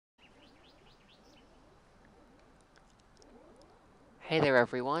Hey there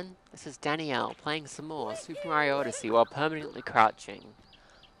everyone, this is Danielle playing some more Super Mario Odyssey while permanently crouching.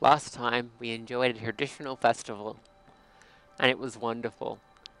 Last time we enjoyed a traditional festival, and it was wonderful.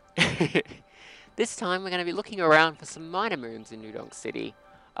 This time we're going to be looking around for some minor moons in New Donk City.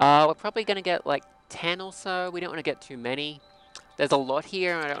 We're probably going to get like 10 or so, we don't want to get too many. There's a lot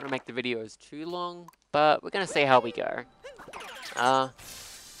here and I don't want to make the videos too long, but we're going to see how we go.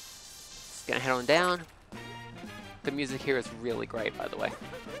 Just going to head on down. The music here is really great, by the way.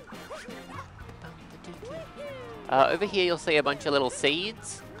 Over here you'll see a bunch of little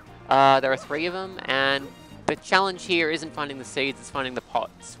seeds. There are 3 of them, and the challenge here isn't finding the seeds, it's finding the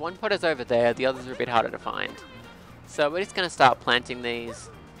pots. One pot is over there, the others are a bit harder to find. So we're just going to start planting these.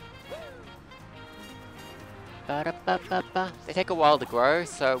 They take a while to grow,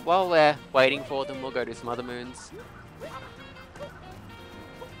 so while we're waiting for them, we'll go do some other moons.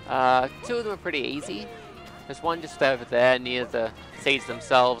 2 of them are pretty easy. There's one just over there near the seeds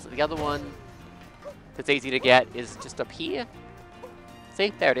themselves. The other one that's easy to get is just up here.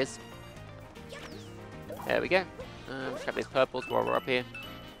 See? There it is. There we go. Let's grab these purples while we're up here.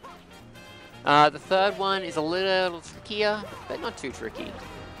 The third one is a little trickier, but not too tricky.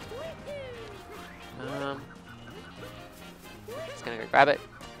 Just gonna go grab it.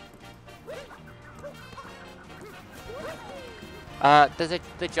 There's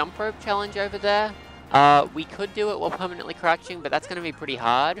the jump rope challenge over there. We could do it while permanently crouching, but that's going to be pretty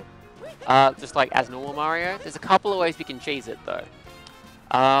hard. Just like as normal Mario. There's a couple of ways we can cheese it though.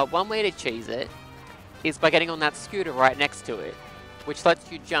 One way to cheese it is by getting on that scooter right next to it, which lets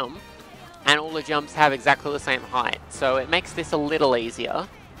you jump, and all the jumps have exactly the same height. So it makes this a little easier.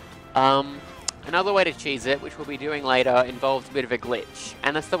 Another way to cheese it, which we'll be doing later, involves a bit of a glitch.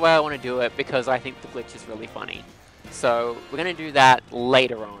 And that's the way I want to do it because I think the glitch is really funny. So we're going to do that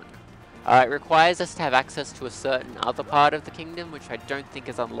later on. It requires us to have access to a certain other part of the kingdom, which I don't think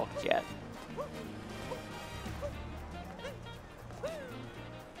is unlocked yet.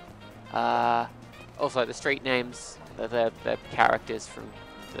 Also, the street names, the characters from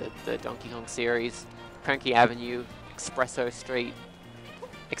the Donkey Kong series. Cranky Avenue, Espresso Street.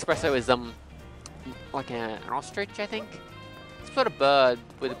 Espresso is, like an ostrich, I think? Some sort of bird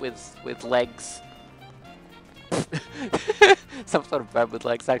with legs. Some sort of bird with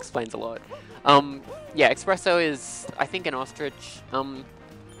legs, that explains a lot. Yeah, Espresso is, I think, an ostrich.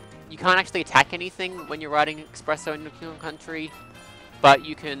 You can't actually attack anything when you're riding Espresso in Donkey Kong Country, but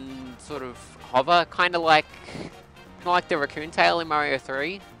you can sort of hover, kind of like the raccoon tail in Mario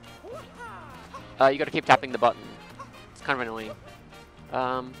 3. You gotta keep tapping the button. It's kind of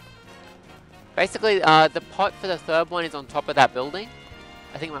annoying. Basically, the pot for the third one is on top of that building.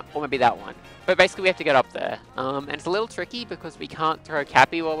 I think, or maybe that one. But basically we have to get up there. And it's a little tricky because we can't throw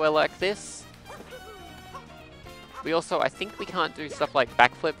Cappy while we're like this. We also, I think we can't do stuff like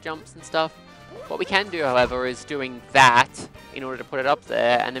backflip jumps and stuff. What we can do, however, is doing that in order to put it up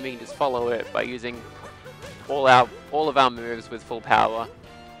there, and then we can just follow it by using all of our moves with full power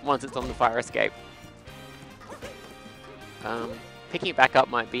once it's on the fire escape. Picking it back up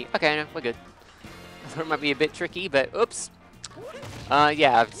might be... Okay, no, we're good. I thought it might be a bit tricky, but oops.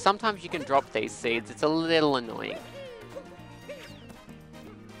 Yeah, sometimes you can drop these seeds. It's a little annoying.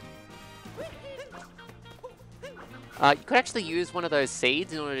 You could actually use one of those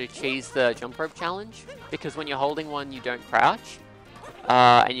seeds in order to cheese the jump rope challenge, because when you're holding one, you don't crouch,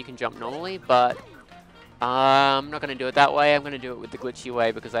 and you can jump normally, but I'm not going to do it that way. I'm going to do it with the glitchy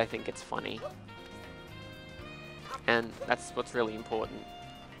way because I think it's funny. And that's what's really important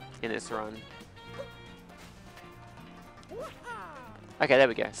in this run. Okay, there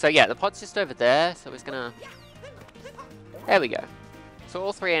we go. So yeah, the pot's just over there, so we're just gonna... There we go. So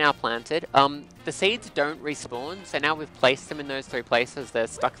all 3 are now planted. The seeds don't respawn, so now we've placed them in those 3 places, they're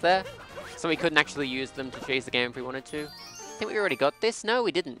stuck there. So we couldn't actually use them to cheese the game if we wanted to. I think we already got this? No,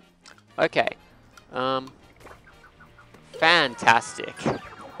 we didn't. Okay. Fantastic.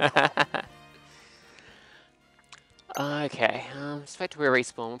 Okay, just wait till we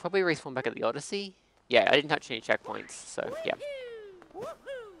respawn. We'll probably respawn back at the Odyssey. Yeah, I didn't touch any checkpoints, so yeah.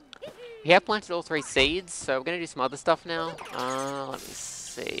 We have planted all 3 seeds, so we're going to do some other stuff now. Let me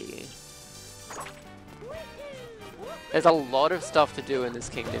see. There's a lot of stuff to do in this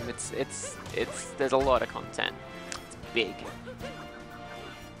kingdom. There's a lot of content. It's big.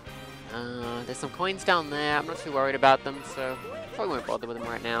 There's some coins down there. I'm not too worried about them, so probably won't bother with them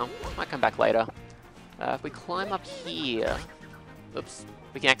right now. Might come back later. If we climb up here... Oops.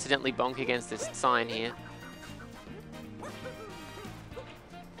 We can accidentally bonk against this sign here.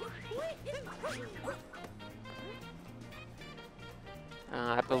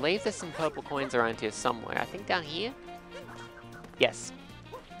 I believe there's some purple coins around here somewhere. I think down here? Yes.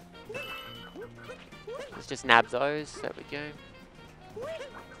 Let's just nab those. There we go.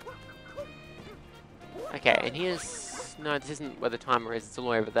 Okay, and here's... No, this isn't where the timer is. It's all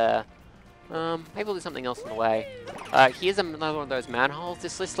the way over there. Maybe we'll do something else on the way. Here's another one of those manholes.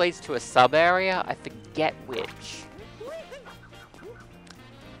 This list leads to a sub-area. I forget which.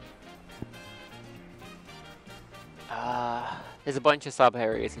 There's a bunch of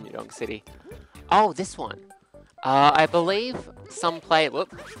sub-areas in Donk City. Oh, this one. I believe some players...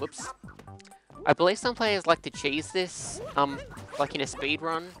 Whoops. I believe some players like to cheese this, like in a speed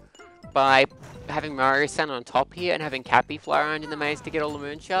run, by having Mario stand on top here and having Cappy fly around in the maze to get all the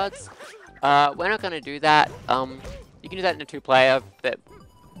moon shards. We're not going to do that. You can do that in a 2-player, but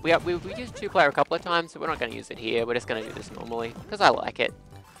we've used 2-player a couple of times, so we're not going to use it here. We're just going to do this normally, because I like it.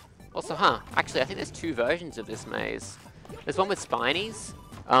 Also, actually, I think there's 2 versions of this maze. There's one with Spinies,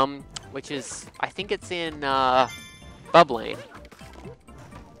 which is, I think it's in Bubbling.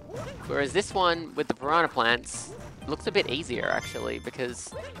 Whereas this one with the piranha plants looks a bit easier, actually,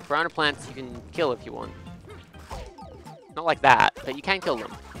 because piranha plants you can kill if you want. Not like that, but you can kill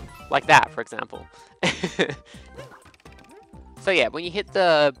them. Like that, for example. So yeah, when you hit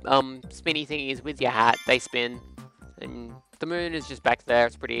the spinny thingies with your hat, they spin. And the moon is just back there,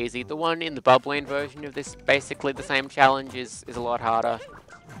 it's pretty easy. The one in the bubbling version of this, basically the same challenge, is a lot harder.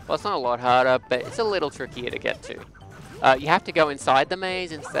 Well, it's not a lot harder, but it's a little trickier to get to. You have to go inside the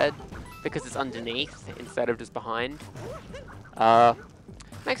maze instead, because it's underneath instead of just behind.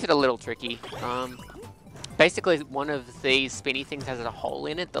 Makes it a little tricky. Basically, one of these spinny things has a hole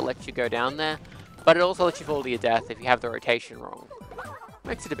in it that lets you go down there, but it also lets you fall to your death if you have the rotation wrong.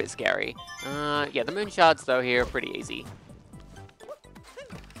 Makes it a bit scary. Yeah, the moon shards, though, here are pretty easy.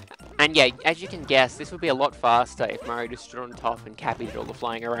 And yeah, as you can guess, this would be a lot faster if Mario just stood on top and Cappy did all the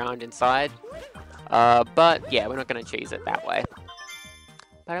flying around inside. But yeah, we're not going to cheese it that way.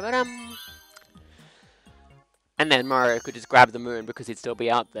 Ba-da-ba-dum. And then Mario could just grab the moon because he'd still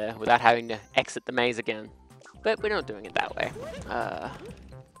be out there without having to exit the maze again. But we're not doing it that way.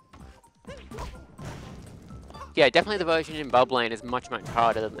 Yeah, definitely the version in Bubbling is much, much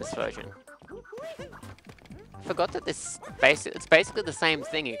harder than this version. I forgot that it's basically the same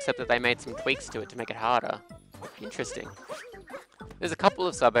thing, except that they made some tweaks to it to make it harder. Interesting. There's a couple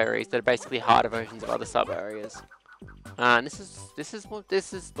of sub-areas that are basically harder versions of other sub-areas. And this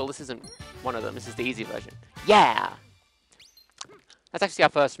isn't one of them. This is the easy version. Yeah! That's actually our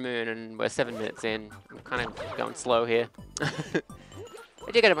first moon, and we're 7 minutes in. I'm kind of going slow here.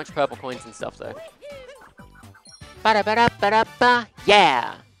 I did get a bunch of purple coins and stuff, though. Ba-da-ba-da-ba-da-ba!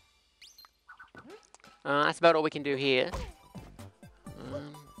 Yeah! That's about all we can do here.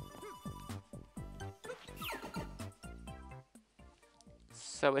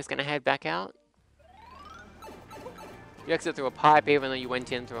 So we're just gonna head back out. You exit through a pipe even though you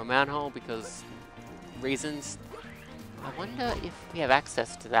went in through a manhole because reasons. I wonder if we have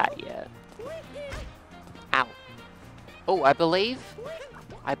access to that yet. Ow. Oh, I believe,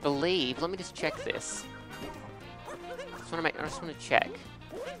 let me just check this. I just want to check.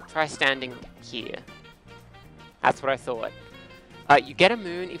 Try standing here. That's what I thought. You get a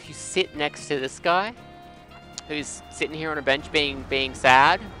moon if you sit next to this guy, who's sitting here on a bench being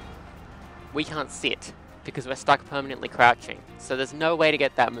sad. We can't sit, because we're stuck permanently crouching. So there's no way to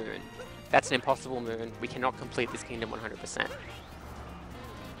get that moon. That's an impossible moon. We cannot complete this kingdom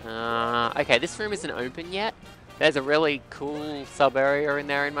 100%. Okay, this room isn't open yet. There's a really cool sub-area in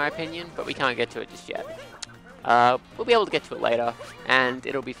there, in my opinion, but we can't get to it just yet. We'll be able to get to it later, and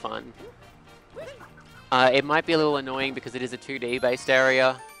it'll be fun. It might be a little annoying because it is a 2D based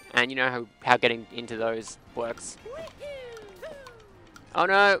area, and you know how getting into those works. Oh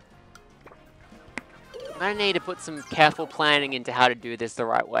no! I'm gonna need to put some careful planning into how to do this the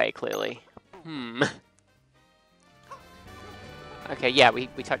right way, clearly. Okay, yeah, we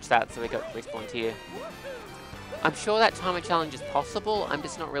touched that, so we got respawned here. I'm sure that timer challenge is possible, I'm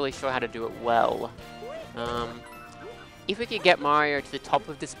just not really sure how to do it well. If we could get Mario to the top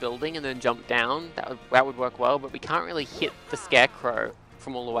of this building and then jump down, that would work well, but we can't really hit the Scarecrow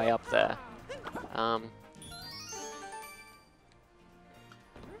from all the way up there.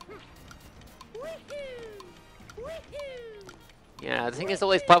 Yeah, the thing is all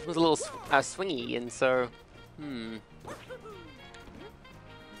these platforms are a little swingy, and so... Well,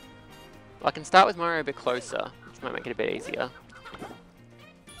 I can start with Mario a bit closer, which might make it a bit easier.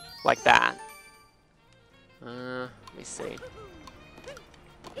 Like that. Let me see.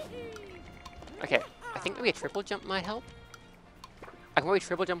 Okay, I think maybe a triple jump might help. I can probably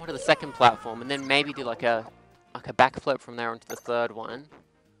triple jump onto the second platform and then maybe do like a backflip from there onto the third one.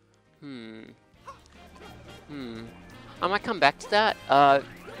 I might come back to that.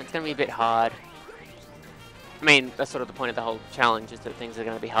 It's going to be a bit hard. I mean, that's sort of the point of the whole challenge, is that things are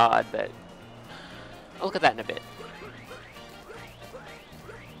going to be hard, but I'll look at that in a bit.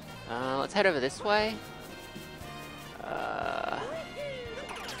 Let's head over this way.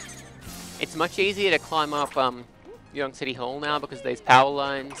 It's much easier to climb up Young City Hall now because of these power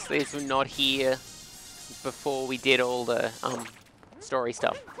lines. These were not here before we did all the story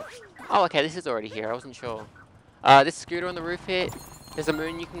stuff. Oh, okay, this is already here. I wasn't sure. This scooter on the roof here, there's a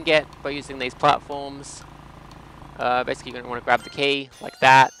moon you can get by using these platforms. Basically, you're going to want to grab the key, like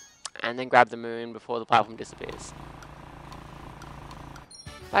that, and then grab the moon before the platform disappears.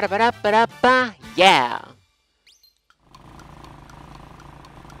 Ba-da-ba-da-ba-da-ba! Yeah!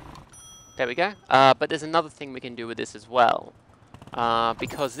 There we go. But there's another thing we can do with this as well.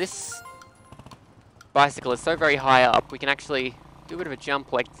 Because this bicycle is so very high up, we can actually do a bit of a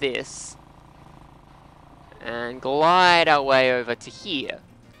jump like this. And glide our way over to here.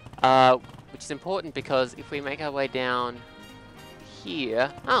 Which is important because if we make our way down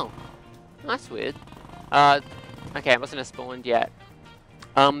here... Oh, that's weird. Okay, it wasn't have spawned yet.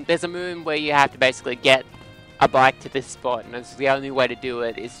 There's a moon where you have to basically get a bike to this spot, and it's the only way to do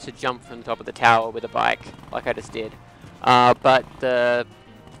it is to jump from the top of the tower with a bike, like I just did. But the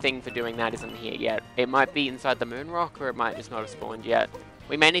thing for doing that isn't here yet. It might be inside the moon rock, or it might just not have spawned yet.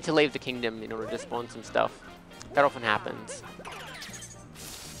 We may need to leave the kingdom in order to spawn some stuff. That often happens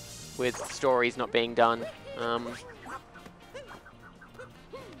with stories not being done. I'm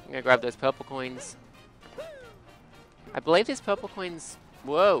gonna grab those purple coins. I believe these purple coins...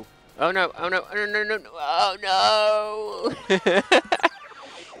 Whoa! Oh no! Oh no! Oh no! No! No! Oh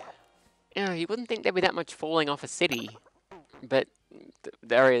no! You wouldn't think there'd be that much falling off a city, but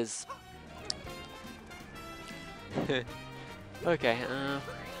there is. Okay. Let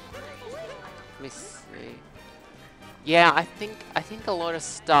me see. Yeah, I think a lot of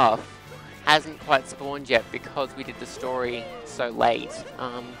stuff hasn't quite spawned yet because we did the story so late.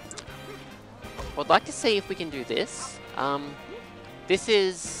 I'd like to see if we can do this. This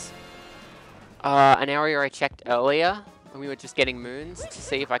is an area I checked earlier when we were just getting moons to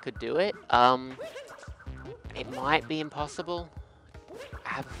see if I could do it. It might be impossible. I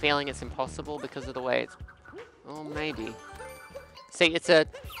have a feeling it's impossible because of the way it's... Oh, maybe. See, it's a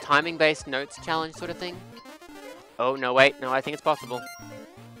timing-based notes challenge sort of thing. Oh, no, wait. No, I think it's possible.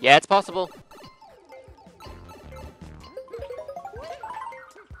 Yeah, it's possible.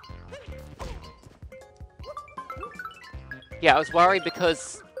 Yeah, I was worried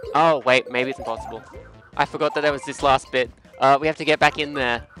because... Oh, wait, maybe it's impossible. I forgot that there was this last bit. We have to get back in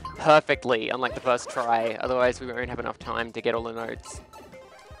there perfectly on, like, the first try. Otherwise, we won't have enough time to get all the notes.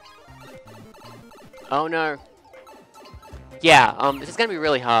 Oh, no. Yeah, this is gonna be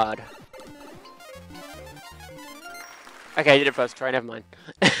really hard. Okay, I did it first try, never mind.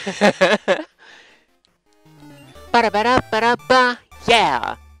 Ba-da-ba-da-ba-da-ba!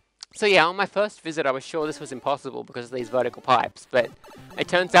 Yeah! So yeah, on my first visit I was sure this was impossible because of these vertical pipes, but it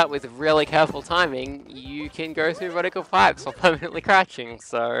turns out with really careful timing, you can go through vertical pipes while permanently crouching,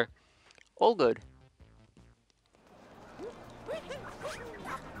 so... all good.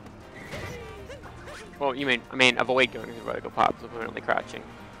 Well, I mean avoid going through vertical pipes while permanently crouching.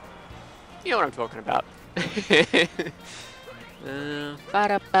 You know what I'm talking about.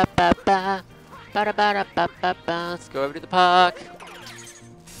 Ba-da-ba-ba-ba, ba-da-ba-da-ba-ba-ba. Let's go over to the park.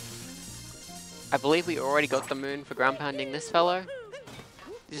 I believe we already got the moon for ground pounding this fellow.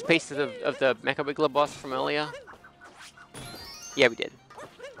 This is pieces of the Mecha Wiggler boss from earlier. Yeah, we did.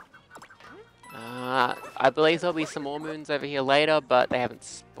 I believe there'll be some more moons over here later, but they haven't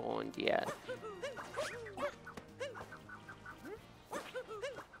spawned yet.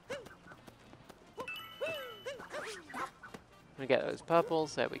 I'm gonna get those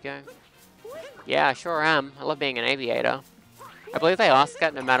purples, there we go. Yeah, I sure am. I love being an aviator. I believe they ask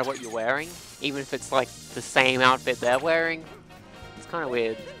that no matter what you're wearing, even if it's like the same outfit they're wearing. It's kind of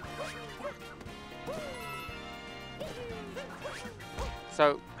weird.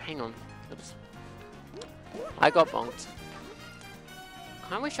 So, hang on. Oops. I got bonked.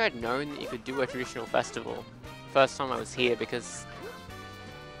 I wish I'd known that you could do a traditional festival first time I was here, because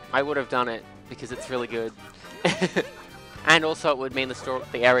I would have done it, because it's really good. And also it would mean the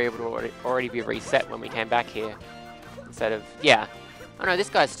area would already be reset when we came back here. Instead of... yeah. Oh no, this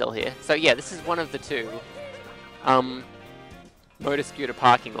guy's still here. So yeah, this is one of the two motor scooter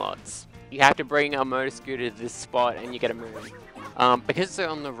parking lots. You have to bring a motor scooter to this spot and you get a moon. Because they're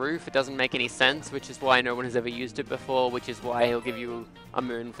on the roof, it doesn't make any sense, which is why no one has ever used it before, which is why he'll give you a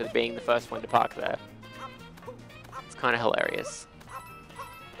moon for being the first one to park there. It's kind of hilarious.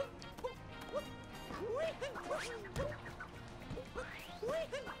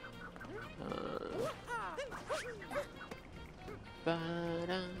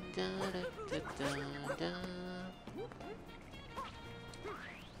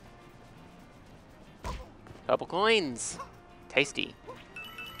 Purple coins! Tasty.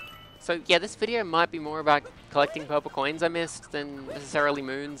 So yeah, this video might be more about collecting purple coins I missed than necessarily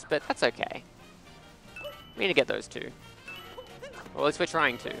moons, but that's okay. We need to get those too. Or at least we're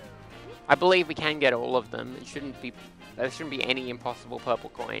trying to. I believe we can get all of them. There shouldn't be any impossible purple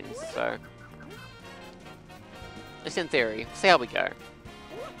coins, so... Just in theory. See how we go.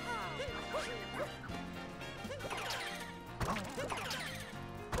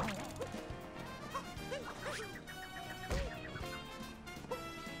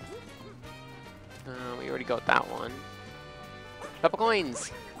 We already got that one. Purple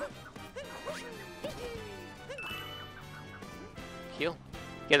coins! Cool.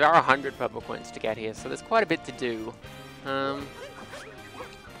 Yeah, there are 100 purple coins to get here, so there's quite a bit to do. There's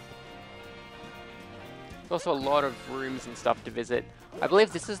also a lot of rooms and stuff to visit. I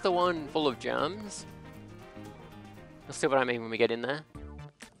believe this is the one full of germs. You'll see what I mean when we get in there.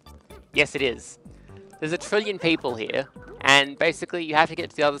 Yes, it is. There's 1 trillion people here, and basically you have to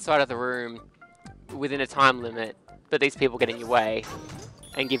get to the other side of the room within a time limit, but these people get in your way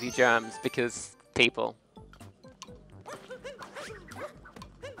and give you germs because people.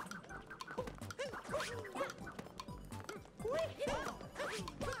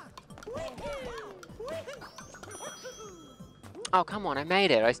 Oh, come on, I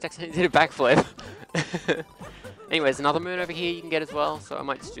made it. I just accidentally did a backflip. Anyways, another moon over here you can get as well, so I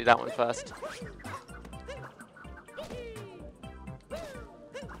might just do that one first.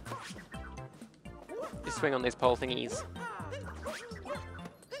 Just swing on these pole thingies.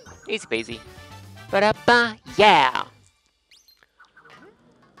 Easy peasy. Ba-da-ba, yeah!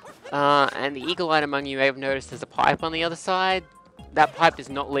 And the eagle-eyed among you may have noticed there's a pipe on the other side. That pipe does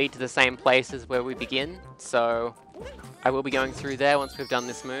not lead to the same place as where we begin, so I will be going through there once we've done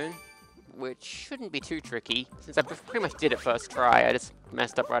this moon, which shouldn't be too tricky, since I pretty much did it first try. I just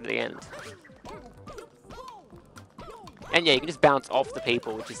messed up right at the end. And yeah, you can just bounce off the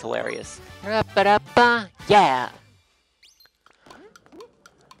people, which is hilarious. Yeah!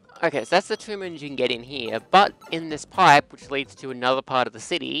 Okay, so that's the 2 moons you can get in here, but in this pipe, which leads to another part of the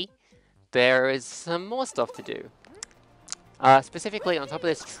city, there is some more stuff to do. Specifically, on top of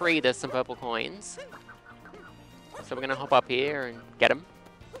this tree, there's some purple coins. So we're gonna hop up here and get them.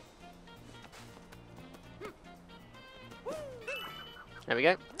 There we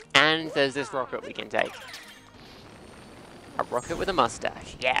go. And there's this rocket we can take. A rocket with a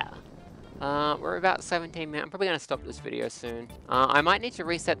mustache, yeah. We're about 17 minutes. I'm probably gonna stop this video soon. I might need to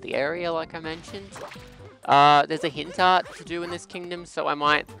reset the area like I mentioned. There's a hint art to do in this kingdom, so I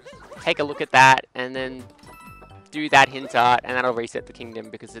might take a look at that and then do that hint art, and that'll reset the kingdom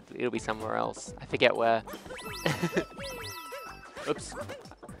because it'll be somewhere else. I forget where. Oops.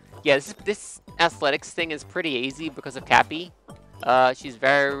 Yeah, this athletics thing is pretty easy because of Cappy. She's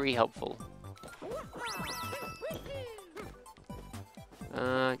very helpful.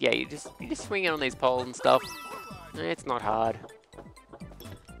 Yeah, you just swing it on these poles and stuff. It's not hard.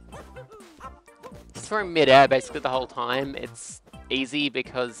 Just throwing mid-air basically the whole time. It's easy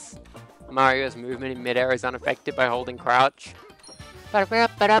because Mario's movement in mid-air is unaffected by holding crouch.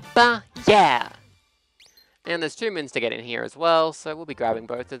 Yeah! And there's 2 moons to get in here as well, so we'll be grabbing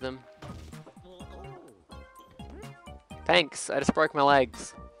both of them. Thanks, I just broke my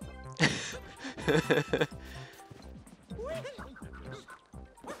legs.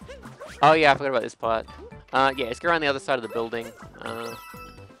 Oh yeah, I forgot about this part. Yeah, let's go around the other side of the building.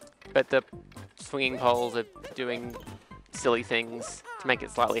 But the swinging poles are doing silly things to make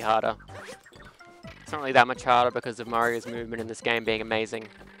it slightly harder. It's not really that much harder because of Mario's movement in this game being amazing.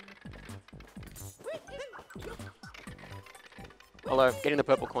 Although, getting the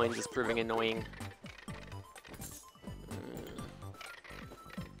purple coins is proving annoying.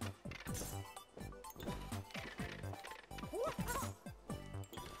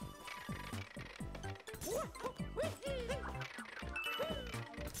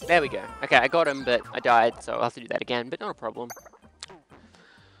 There we go. Okay, I got him, but I died, so I'll have to do that again, but not a problem.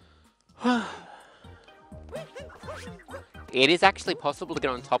 It is actually possible to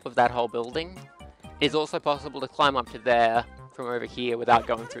get on top of that whole building. It is also possible to climb up to there from over here without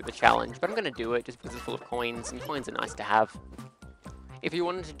going through the challenge, but I'm going to do it just because it's full of coins, and coins are nice to have. If you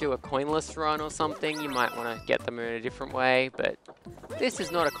wanted to do a coinless run or something, you might want to get them in a different way, but this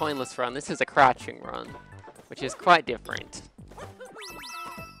is not a coinless run, this is a crouching run, which is quite different.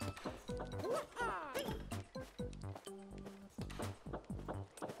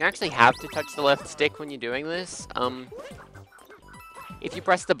 You actually have to touch the left stick when you're doing this. If you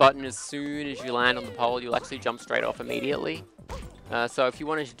press the button as soon as you land on the pole, you'll actually jump straight off immediately. So if you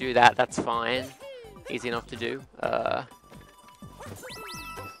wanted to do that, that's fine. Easy enough to do.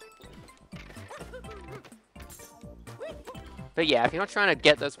 But yeah, if you're not trying to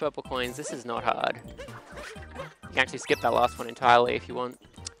get those purple coins, this is not hard. You can actually skip that last one entirely if you want.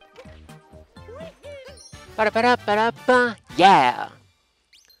 Ba-da-ba-da-ba-da-ba. Yeah!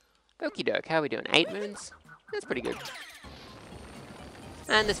 Okie doke, how are we doing? 8 moons? That's pretty good.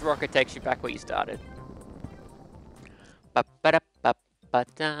 And this rocket takes you back where you started.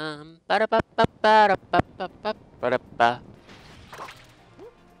 Ba-ba-da-ba-ba-dum, ba-da-ba-ba-ba-da-ba-ba-ba-ba.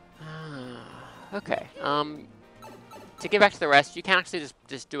 Okay, to get back to the rest, you can actually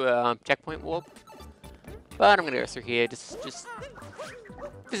just do a checkpoint warp. But I'm gonna go through here, just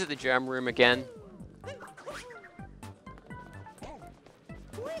visit the germ room again.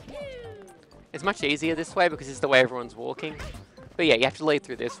 It's much easier this way because it's the way everyone's walking. But yeah, you have to lead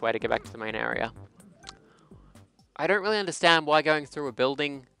through this way to get back to the main area. I don't really understand why going through a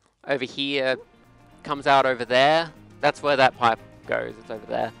building over here comes out over there. That's where that pipe goes, it's over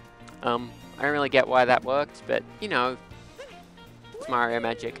there. I don't really get why that worked, but you know, it's Mario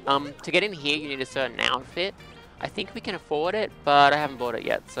magic. To get in here you need a certain outfit. I think we can afford it, but I haven't bought it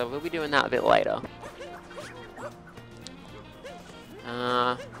yet, so we'll be doing that a bit later.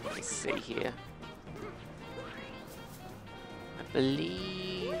 Let me see here. I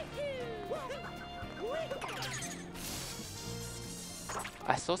believe...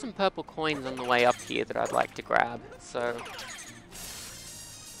 I saw some purple coins on the way up here that I'd like to grab, so...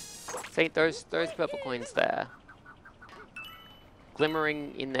 See, those purple coins there.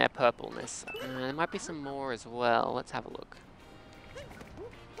 Glimmering in their purpleness. There might be some more as well. Let's have a look.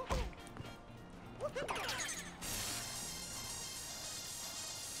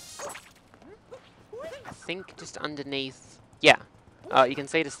 I think just underneath... Yeah. You can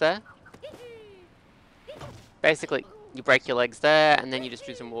see this there. Basically, you break your legs there, and then you just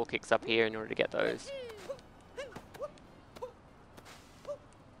do some wall kicks up here in order to get those.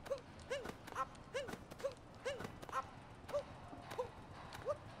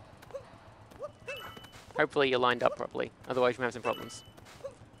 Hopefully you're lined up properly, otherwise you might have some problems.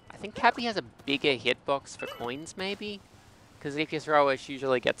 I think Cappy has a bigger hitbox for coins, maybe? Because if your thrower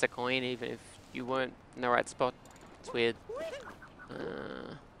usually gets a coin, even if you weren't in the right spot. It's weird.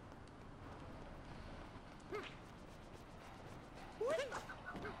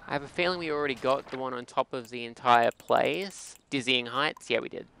 I have a feeling we already got the one on top of the entire place. Dizzying Heights? Yeah, we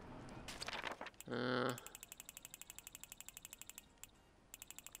did. I'm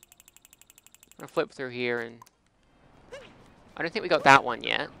gonna flip through here and... I don't think we got that one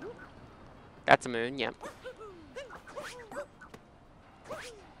yet. That's a moon, yep.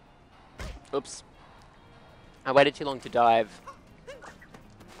 Oops. I waited too long to dive.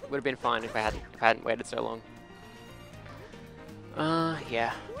 Would have been fine if I hadn't waited so long.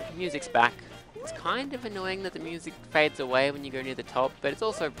 Yeah. Music's back. It's kind of annoying that the music fades away when you go near the top, but it's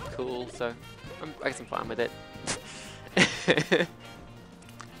also cool, so I guess I'm fine with it.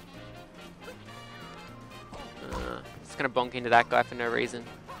 Just gonna bonk into that guy for no reason.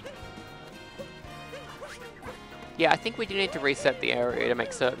 Yeah, I think we do need to reset the area to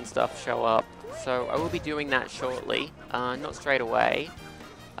make certain stuff show up. So I will be doing that shortly, not straight away.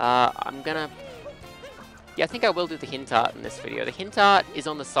 I'm gonna... Yeah, I think I will do the hint art in this video. The hint art is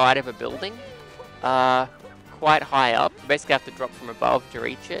on the side of a building, quite high up. You basically have to drop from above to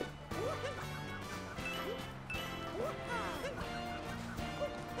reach it.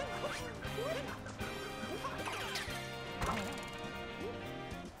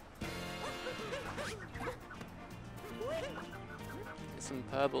 Some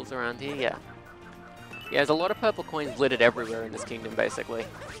purples around here, yeah. Yeah, there's a lot of purple coins littered everywhere in this kingdom, basically.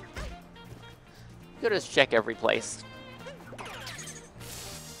 You gotta just check every place.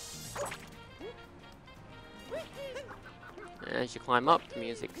 As you climb up, the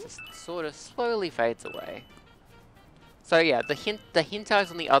music just sort of slowly fades away. So yeah, the hint art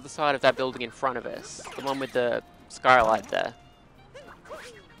is on the other side of that building in front of us. The one with the skylight there.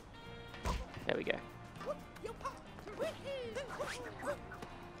 There we go.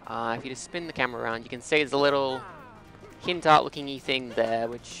 If you just spin the camera around, you can see there's a little hint art looking-y thing there,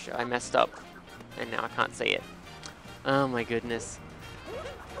 which I messed up. And now I can't see it. Oh my goodness.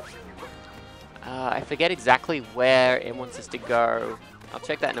 I forget exactly where it wants us to go. I'll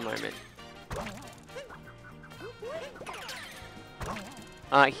check that in a moment.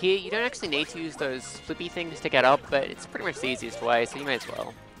 Here, you don't actually need to use those flippy things to get up, but it's pretty much the easiest way, so you may as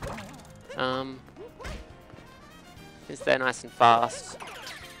well. Since they're nice and fast.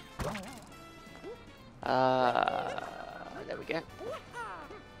 There we go.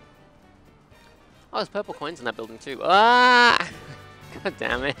 Oh, there's purple coins in that building too. Ah! God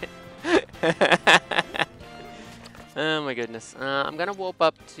damn it. Oh my goodness. I'm gonna warp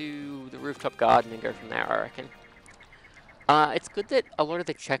up to the rooftop garden and go from there, I reckon. It's good that a lot of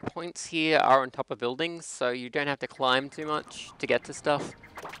the checkpoints here are on top of buildings, so you don't have to climb too much to get to stuff.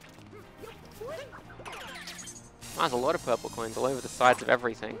 There's a lot of purple coins all over the sides of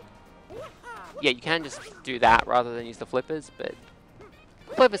everything. Yeah, you can just do that rather than use the flippers, but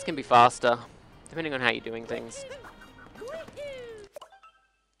flippers can be faster, depending on how you're doing things.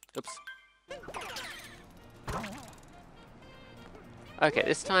 Oops. Okay,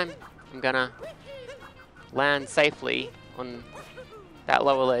 this time I'm gonna land safely on that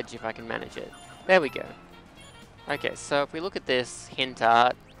lower ledge if I can manage it. There we go. Okay, so if we look at this hint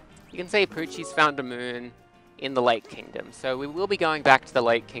art, you can see Poochie's found a moon in the Lake Kingdom. So we will be going back to the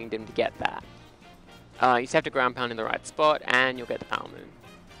Lake Kingdom to get that. You just have to ground pound in the right spot and you'll get the Power Moon.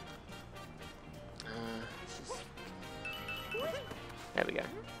 There we go.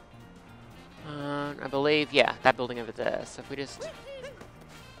 I believe, yeah, that building over there. So if we just...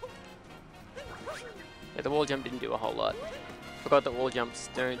 Yeah, the wall jump didn't do a whole lot. Forgot that wall jumps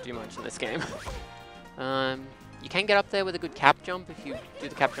don't do much in this game. You can get up there with a good cap jump if you do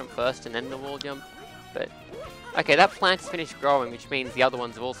the cap jump first and then the wall jump. But, okay, that plant's finished growing, which means the other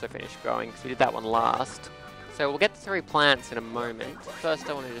ones have also finished growing, because we did that one last. So we'll get the 3 plants in a moment. First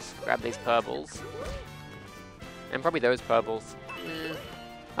I want to just grab these purples. And probably those purples.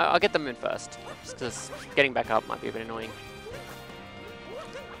 I'll get them in first, just because getting back up might be a bit annoying.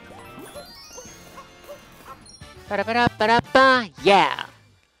 Yeah!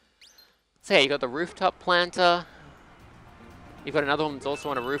 So yeah, you got the rooftop planter. You've got another one that's also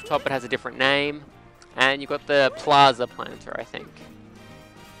on a rooftop but has a different name. And you've got the plaza planter, I think.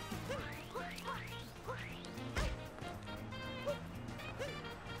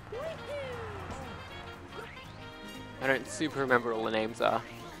 I don't super remember what all the names are,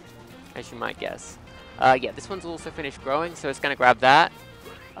 as you might guess. Yeah, this one's also finished growing, so it's going to grab that.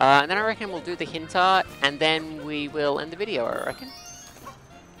 And then I reckon we'll do the hint art, and then we will end the video, I reckon.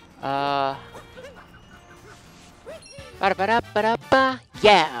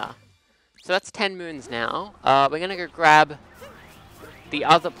 Yeah! So that's 10 moons now. We're going to go grab the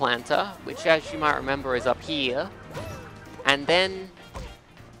other planter, which as you might remember is up here. And then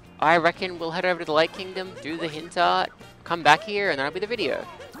I reckon we'll head over to the Lake Kingdom, do the hint art, come back here, and that'll be the video.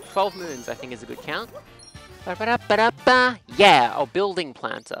 12 moons I think is a good count. Yeah! Oh, building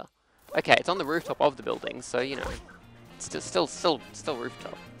planter. Okay, it's on the rooftop of the building, so you know, it's still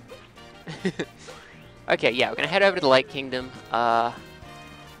rooftop. Okay, yeah, we're gonna head over to the Lake Kingdom. Oh,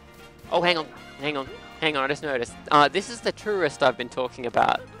 hang on, I just noticed. This is the tourist I've been talking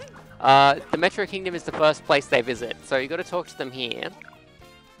about. The Metro Kingdom is the first place they visit, so you gotta talk to them here.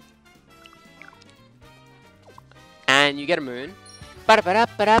 And you get a moon.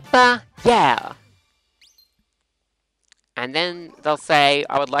 Yeah! And then they'll say,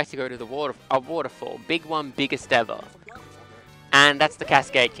 I would like to go to the waterfall. Big one, biggest ever. And that's the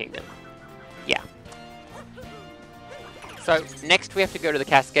Cascade Kingdom. Yeah. So, next we have to go to the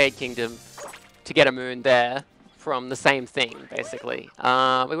Cascade Kingdom to get a moon there from the same thing, basically.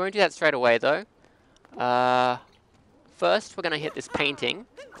 We won't do that straight away, though. First, we're going to hit this painting.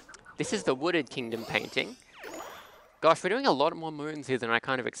 This is the Wooded Kingdom painting. Gosh, we're doing a lot more moons here than I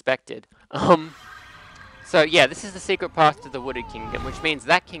kind of expected. So yeah, this is the secret path to the Wooded Kingdom, which means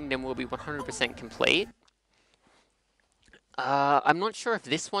that kingdom will be 100% complete. I'm not sure if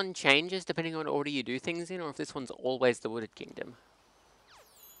this one changes depending on order you do things in, or if this one's always the Wooded Kingdom.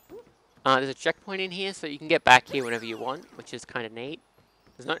 There's a checkpoint in here, so you can get back here whenever you want, which is kind of neat.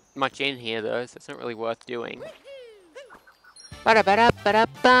 There's not much in here though, so it's not really worth doing.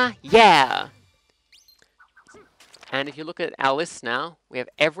 Yeah! And if you look at our list now, we have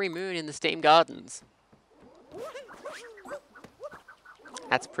every moon in the Steam Gardens.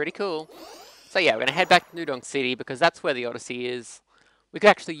 That's pretty cool. So yeah, we're going to head back to New Donk City because that's where the Odyssey is. We can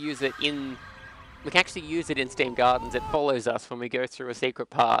actually use it in Steam Gardens. It follows us when we go through a secret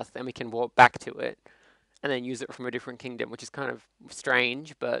path, and we can walk back to it and then use it from a different kingdom, which is kind of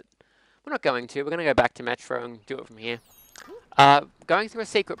strange, but we're not going to. We're going to go back to Metro and do it from here. Going through a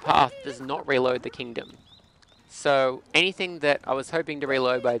secret path does not reload the kingdom. So anything that I was hoping to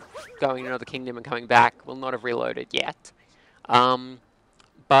reload by going to another kingdom and coming back will not have reloaded yet.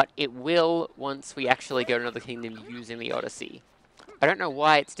 But it will once we actually go to another kingdom using the Odyssey. I don't know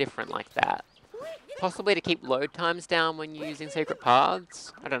why it's different like that. Possibly to keep load times down when you're using secret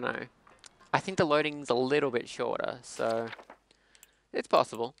paths? I don't know. I think the loading's a little bit shorter, so it's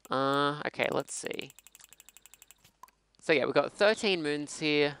possible. Okay, let's see. So yeah, we've got 13 moons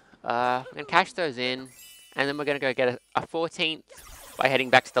here. We're going to cash those in, and then we're going to go get a 14th by heading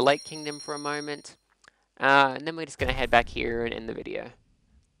back to the Lake Kingdom for a moment. And then we're just going to head back here and end the video.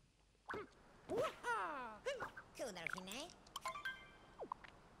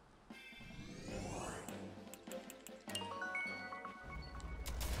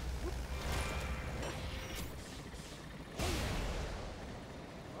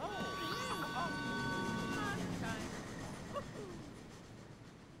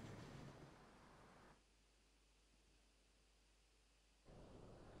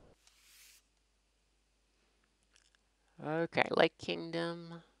 Okay, Lake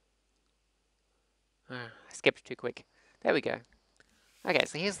Kingdom. I skipped too quick. There we go. Okay,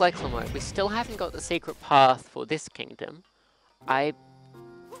 so here's Lake Lamont. We still haven't got the secret path for this kingdom. I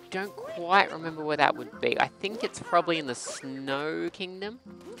don't quite remember where that would be. I think it's probably in the Snow Kingdom.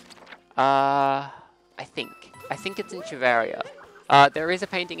 I think it's in Chivaria. There is a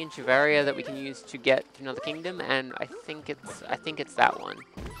painting in Chivaria that we can use to get to another kingdom, and I think it's that one.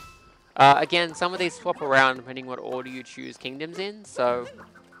 Again, some of these swap around depending what order you choose kingdoms in, so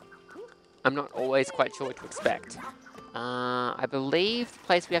I'm not always quite sure what to expect. I believe the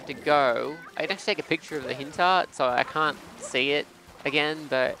place we have to go, I can actually take a picture of the hint art, so I can't see it again,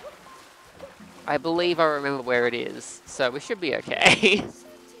 but I believe I remember where it is, so we should be okay.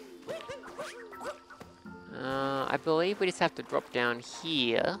 I believe we just have to drop down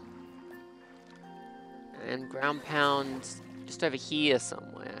here, and ground pound just over here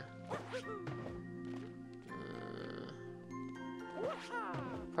somewhere.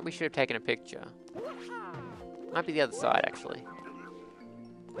 Probably should have taken a picture. Might be the other side, actually.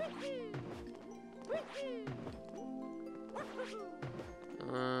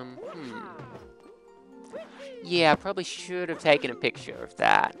 Yeah, I probably should have taken a picture of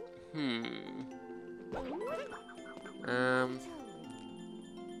that. Let me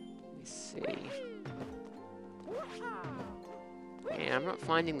see. Yeah, I'm not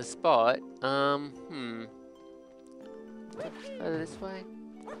finding the spot. Further this way?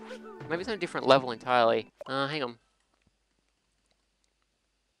 Maybe it's on a different level entirely. Hang on.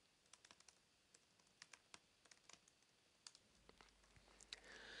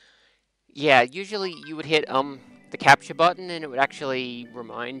 Yeah, usually you would hit the capture button and it would actually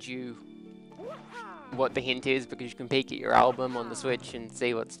remind you what the hint is, because you can peek at your album on the Switch and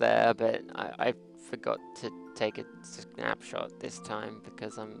see what's there, but I forgot to take a snapshot this time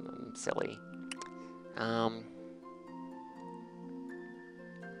because I'm silly.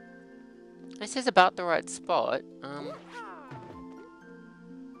 This is about the right spot.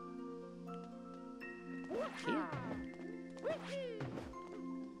 Here.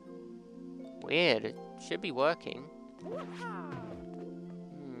 Weird, it should be working.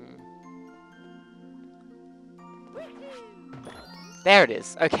 There it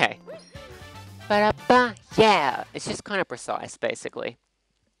is, okay. Ba-da-ba, yeah! It's just kind of precise, basically.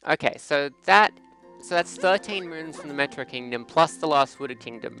 Okay, so that's 13 moons from the Metro Kingdom, plus the last Wooded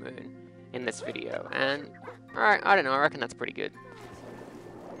Kingdom moon in this video, and alright, I don't know, I reckon that's pretty good.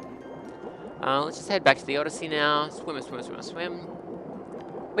 Let's just head back to the Odyssey now. Swim.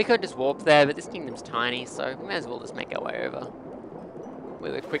 We could just warp there, but this kingdom's tiny, so we may as well just make our way over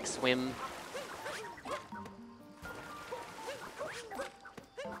with a quick swim.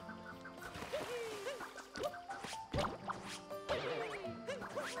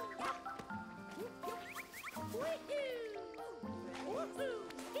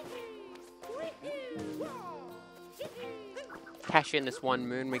 Cash in this one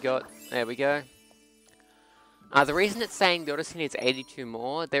moon we got. There we go. The reason it's saying the Odyssey needs 82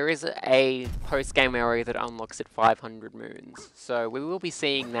 more, there is a post-game area that unlocks at 500 moons. So we will be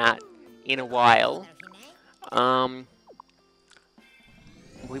seeing that in a while. I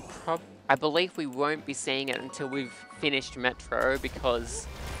believe we won't be seeing it until we've finished Metro, because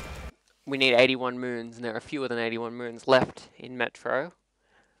we need 81 moons, and there are fewer than 81 moons left in Metro.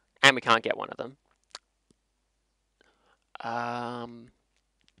 And we can't get one of them.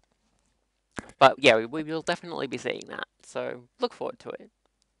 But yeah, we will definitely be seeing that, so look forward to it.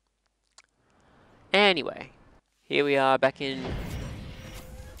 Anyway, here we are back in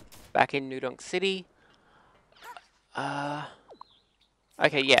New Donk City. Okay,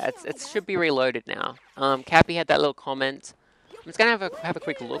 yeah, it should be reloaded now. Cappy had that little comment. I'm just gonna have a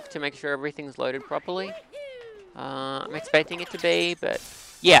quick look to make sure everything's loaded properly. I'm expecting it to be, but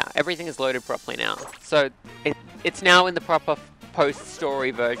yeah, everything is loaded properly now. So it's now in the proper post-story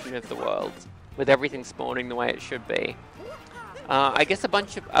version of the world, with everything spawning the way it should be. I guess a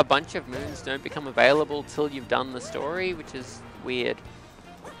bunch of moons don't become available till you've done the story, which is weird.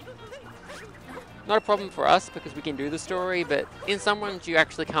 Not a problem for us because we can do the story, but in some runs you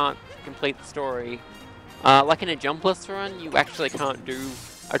actually can't complete the story. Like in a jumpless run, you actually can't do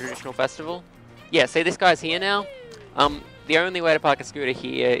a traditional festival. Yeah, see this guy's here now? The only way to park a scooter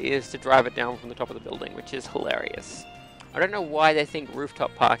here is to drive it down from the top of the building, which is hilarious. I don't know why they think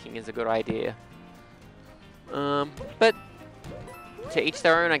rooftop parking is a good idea. But to each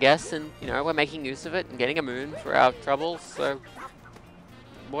their own, I guess, and, you know, we're making use of it and getting a moon for our troubles, so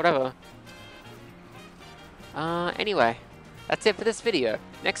whatever. Anyway, that's it for this video.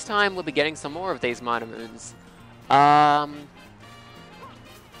 Next time, we'll be getting some more of these minor moons.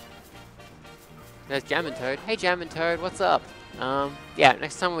 There's Jam and Toad. Hey, Jam and Toad, what's up? Yeah,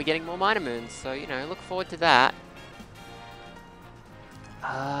 next time we're getting more minor moons, so, you know, look forward to that.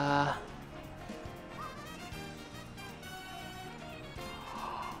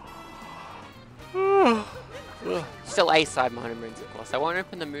 Still A-side minor moons, of course. I won't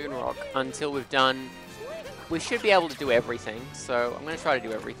open the moon rock until we've done... We should be able to do everything, so I'm going to try to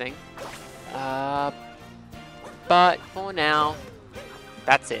do everything. But for now,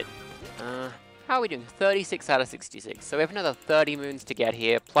 that's it. How are we doing? 36 out of 66. So we have another 30 moons to get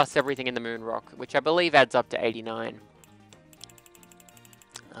here, plus everything in the moon rock, which I believe adds up to 89.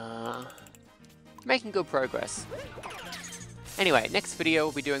 Making good progress. Anyway, next video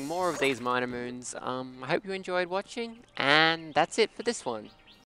we'll be doing more of these minor moons. I hope you enjoyed watching, and that's it for this one.